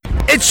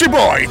It's your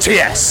boy,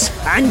 TS.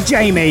 And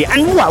Jamie,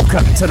 and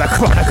welcome to the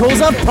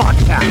Chronicles of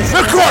Podcast.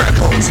 The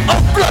Chronicles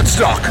of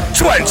Bloodstock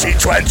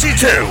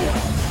 2022.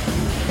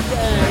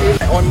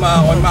 I'm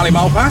Malli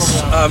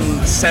Malpass,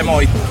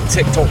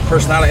 semi-TikTok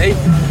personality,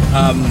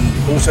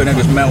 also known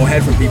as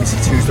Metalhead from BBC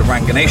 2's The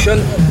Ranga Nation,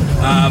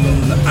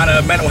 and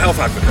a mental health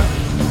advocate.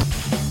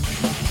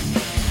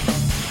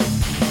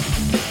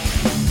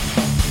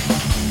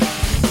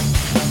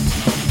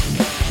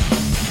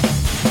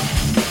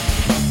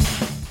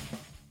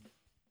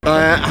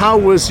 How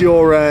was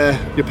your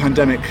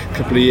pandemic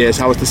couple of years?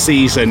 How was the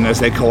season, as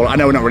they call it? I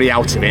know we're not really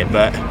out of it,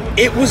 but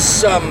It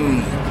was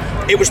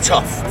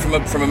tough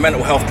from a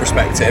mental health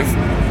perspective.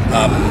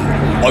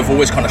 I've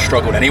always kind of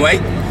struggled anyway,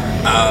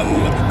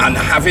 and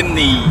having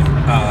the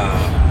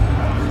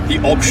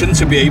option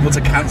to be able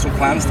to cancel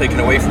plans taken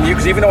away from you,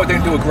 because even though I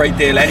don't do a great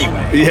deal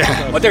anyway,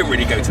 I don't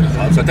really go to the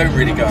clubs, I don't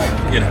really go,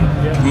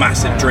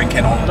 massive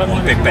drinking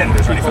on big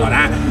benders or anything like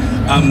that.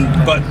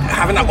 But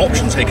having that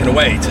option taken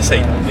away to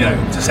say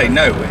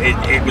no,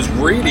 it was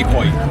really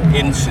quite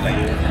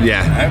insulating.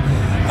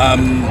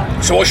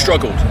 So I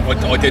struggled.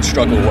 I did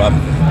struggle.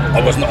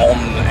 I wasn't on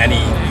any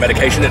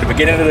medication at the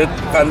beginning of the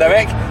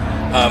pandemic.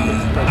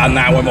 And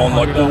now I'm on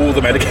like all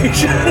the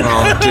medication.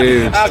 Oh,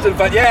 dude. After the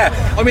fact,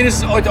 I mean,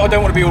 I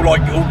don't want to be all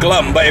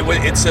glum, but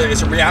it's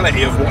a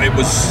reality of what it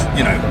was,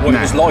 it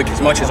was like.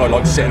 As much as I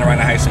liked sitting around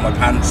the house in my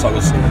pants, I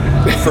was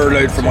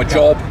furloughed from my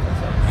job,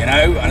 and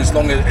as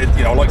long as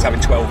I liked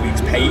having 12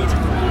 weeks paid,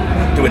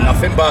 doing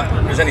nothing. But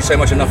there's only so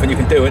much of nothing you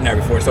can do, isn't there,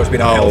 before it starts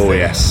being unhealthy? Oh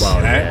yes. Well,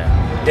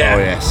 Oh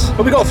yes.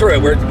 But we got through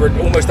it. We're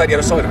almost at the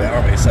other side of it,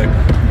 aren't we? So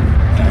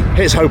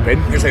here's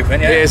hoping. Here's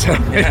hoping. Yeah. Here's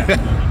hoping. Yeah.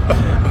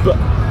 But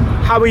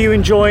how are you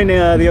enjoying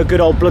the good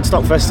old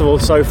Bloodstock festival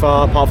so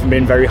far, apart from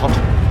being very hot?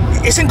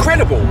 It's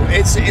incredible.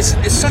 It's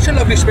such a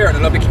lovely spirit and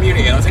a lovely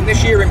community, and I think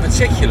this year in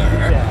particular,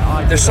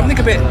 there's something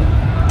a bit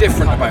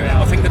different about it.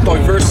 I think the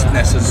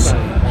diverseness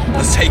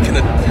has taken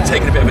a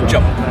bit of a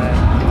jump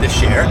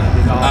this year.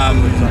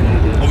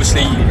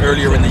 Obviously,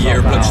 earlier in the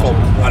year, Bloodstock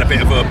had a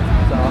bit of a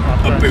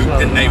boot,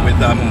 didn't they, with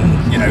the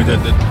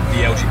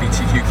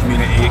LGBTQ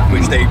community,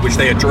 which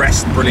they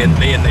addressed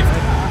brilliantly, and they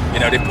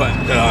put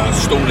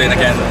Stall in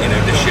again,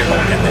 this year, not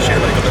again this year,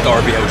 but they got the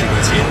Derby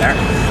LGBT in there.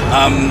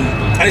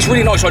 And it's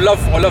really nice. I love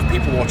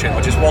people watching.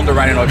 I just wander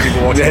around and like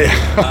people watching.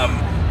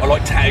 I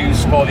like tattoo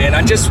spotting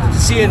and just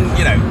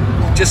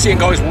seeing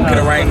guys walking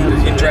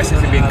around in dresses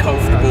and being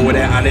comfortable with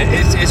it, and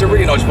it's a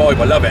really nice vibe.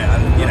 I love it,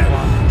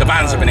 and the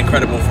bands have been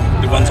incredible.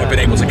 The ones I've been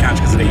able to catch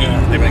because of the heat,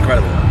 they've been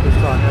incredible.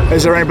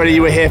 Is there anybody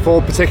you were here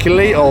for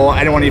particularly, or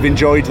anyone you've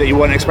enjoyed that you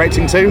weren't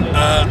expecting to?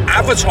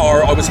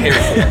 Avatar, I was here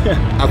for.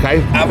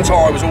 Okay.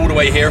 Avatar, I was all the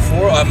way here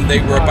for. They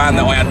were a band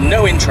that I had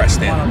no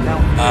interest in,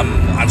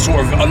 and sort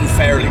of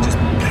unfairly just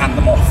panned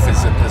them off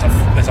as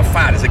a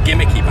fad, as a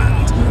gimmicky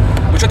band,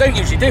 which I don't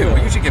usually do.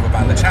 I usually give a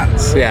band a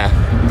chance. Yeah.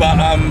 But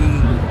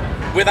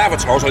with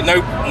Avatar, I was like,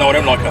 no, I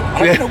don't like them.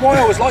 And I don't know why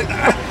I was like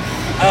that.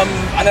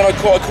 And then I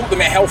caught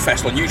them at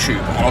Hellfest on YouTube,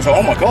 and I was like,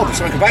 oh my god, there's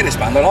something about this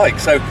band I like.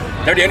 So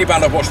they're the only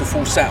band I've watched the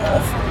full set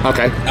of.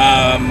 Okay.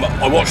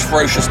 I watched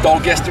Ferocious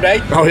Dog yesterday.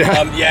 Oh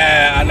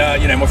yeah.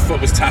 And my foot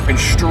was tapping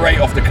straight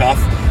off the cuff.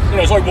 It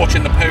was like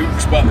watching the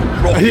Pogues, but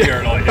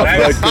rockier,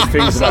 I've heard good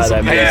things about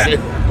them.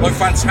 Like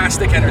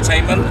fantastic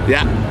entertainment.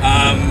 Yeah.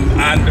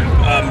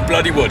 And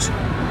Bloody Wood.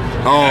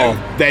 Oh,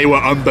 they were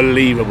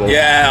unbelievable.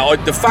 Yeah,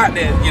 the fact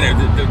that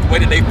the way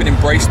that they've been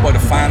embraced by the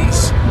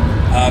fans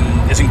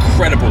is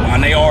incredible,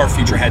 and they are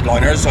future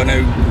headliners. I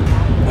know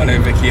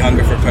Vicky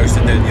Hungerford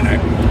posted that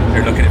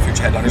they're looking at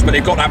future headliners, but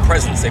they've got that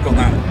presence, they've got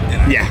that,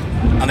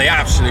 and they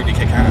absolutely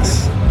kick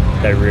ass.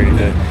 They really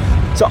do.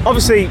 So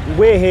obviously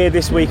we're here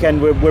this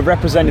weekend. We're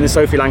representing the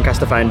Sophie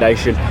Lancaster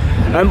Foundation.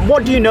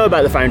 What do you know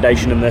about the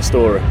foundation and their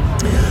story?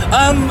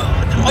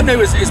 I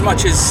know as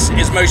much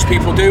as most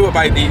people do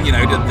about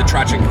the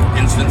tragic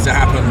incidents that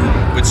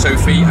happened with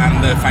Sophie,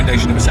 and the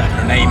foundation that was set up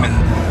her name, and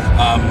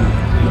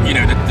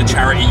the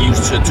charity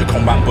used to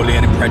combat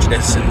bullying and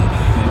prejudice, and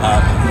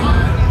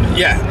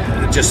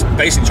just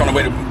basically trying to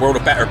make the world a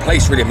better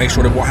place, really, and make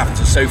sure that what happened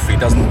to Sophie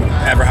doesn't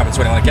ever happen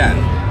to anyone again.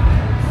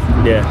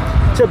 Yeah.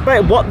 So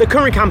what the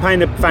current campaign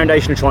the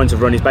foundation are trying to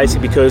run is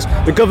basically because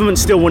the government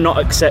still will not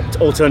accept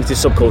alternative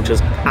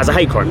subcultures as a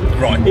hate crime.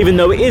 Right. Even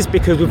though it is,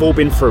 because we've all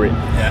been through it.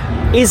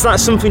 Yeah. Is that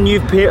something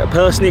you've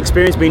personally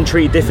experienced, being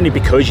treated differently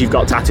because you've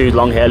got tattooed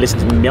long hair, listen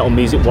to metal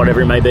music,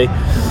 whatever it may be?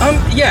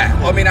 Yeah,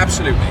 I mean,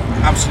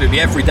 absolutely.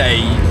 Every day,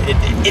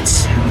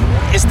 it's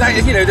that,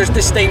 there's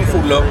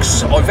disdainful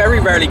looks. I very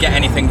rarely get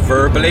anything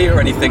verbally or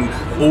anything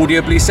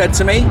audibly said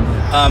to me,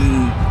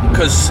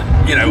 because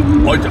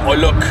I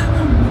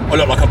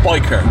look like a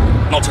biker.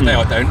 Not today,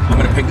 I don't. I'm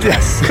in a pink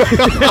dress.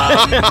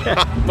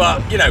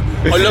 But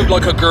I look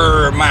like a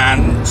grr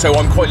man, so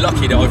I'm quite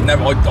lucky that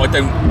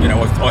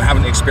I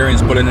haven't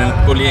experienced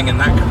bullying in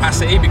that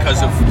capacity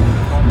because of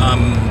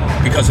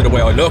the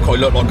way I look. I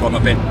look like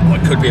I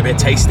could be a bit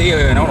tasty,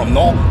 and I'm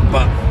not.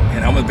 But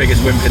I'm the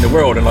biggest wimp in the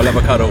world, and I love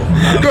a cuddle.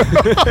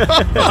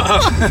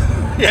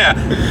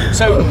 Yeah.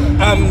 So,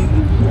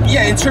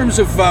 in terms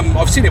of,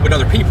 I've seen it with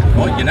other people,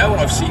 right? And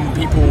I've seen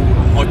people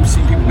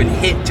been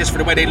hit just for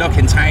the way they look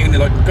in town. They're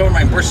like going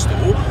around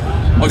Bristol.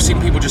 I've seen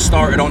people just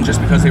started on just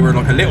because they were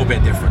like a little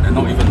bit different and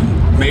not even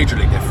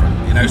majorly different.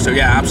 So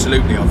yeah,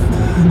 absolutely.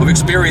 I've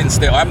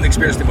experienced it. I haven't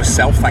experienced it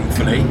myself,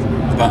 thankfully,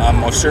 but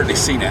I've certainly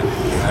seen it.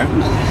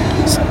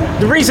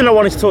 The reason I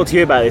wanted to talk to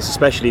you about this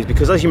especially is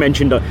because, as you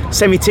mentioned,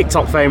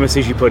 semi-TikTok famous,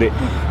 as you put it,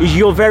 is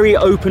you're very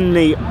open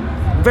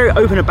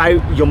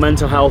about your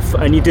mental health,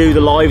 and you do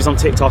the lives on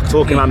TikTok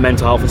talking about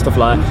mental health and stuff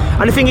like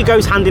that. And I think it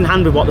goes hand in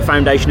hand with what the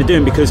foundation are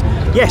doing, because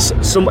yes,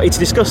 it's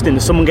disgusting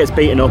that someone gets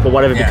beaten up or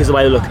whatever because of the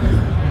way they look.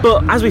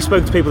 But as we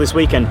spoke to people this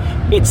weekend,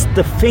 it's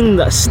the thing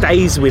that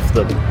stays with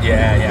them.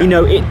 Yeah.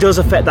 It does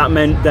affect their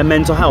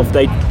mental health.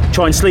 They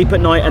try and sleep at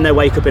night and they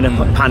wake up in a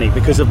panic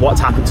because of what's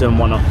happened to them and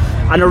whatnot.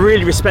 And I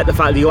really respect the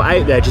fact that you're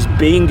out there just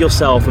being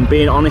yourself and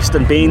being honest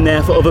and being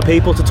there for other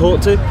people to talk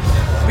to.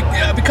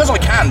 Because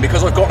I've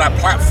got that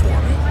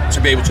platform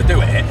to be able to do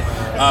it.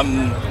 I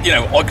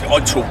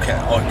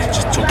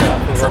just talk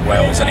for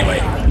Wales anyway.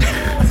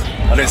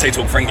 I didn't say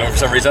talk for England for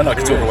some reason. I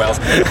could talk for Wales.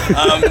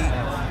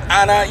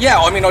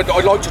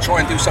 I'd like to try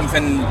and do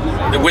something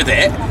with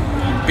it,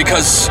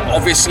 because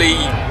obviously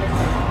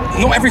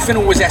not everything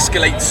always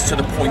escalates to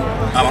the point,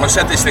 and I've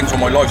said these things on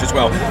my live as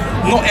well,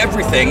 not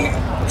everything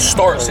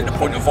starts at the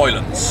point of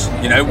violence.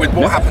 With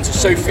what happened to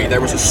Sophie, there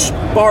was a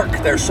spark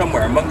there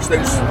somewhere amongst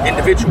those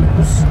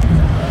individuals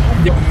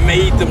that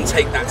made them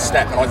take that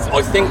step. And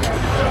I think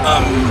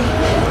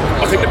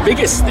the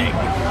biggest thing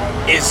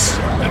is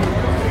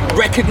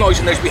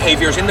recognising those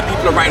behaviours in the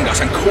people around us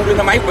and calling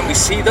them out when we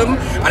see them.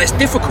 And it's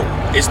difficult.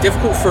 It's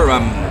difficult for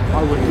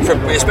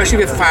especially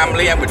with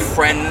family and with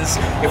friends.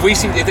 If you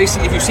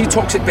see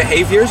toxic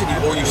behaviours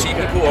or you see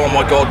people, oh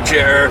my God,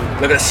 Jer,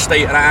 look at the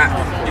state of that.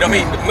 You know what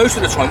I mean? Most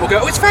of the time we'll go,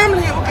 oh, it's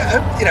family,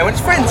 and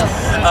it's friends.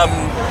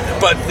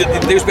 But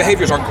those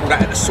behaviours aren't called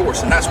out at the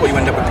source, and that's why you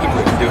end up with people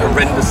who can do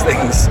horrendous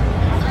things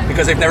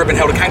because they've never been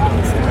held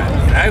accountable for it.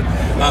 And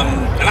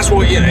that's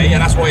why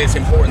it's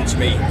important to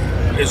me,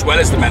 as well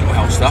as the mental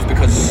health stuff,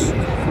 because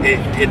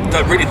it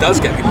really does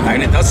get people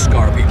down. It does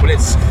scar people.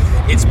 It's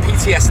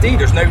PTSD.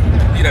 There's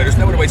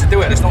no other way to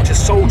do it. It's not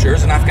just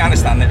soldiers in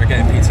Afghanistan that are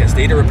getting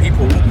PTSD. There are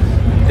people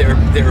that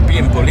are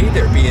being bullied.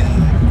 They're being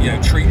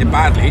treated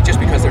badly just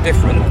because they're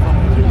different.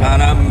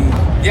 And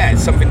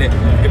it's something that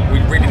we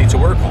really need to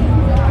work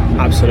on.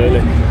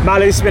 Absolutely.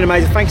 Malli, this has been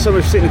amazing. Thanks so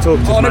much for sitting and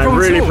talking to us, man. I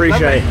really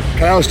appreciate it.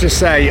 Can I also just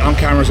say on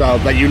camera as well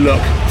that you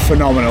look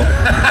phenomenal.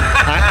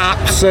 I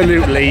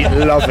absolutely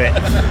love it.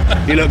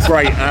 You look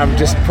great. I'm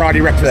just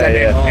proudly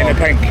representing in the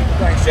pink.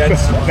 Thanks,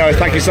 gents. No,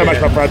 thank you so much,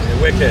 my friend.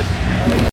 Wicked.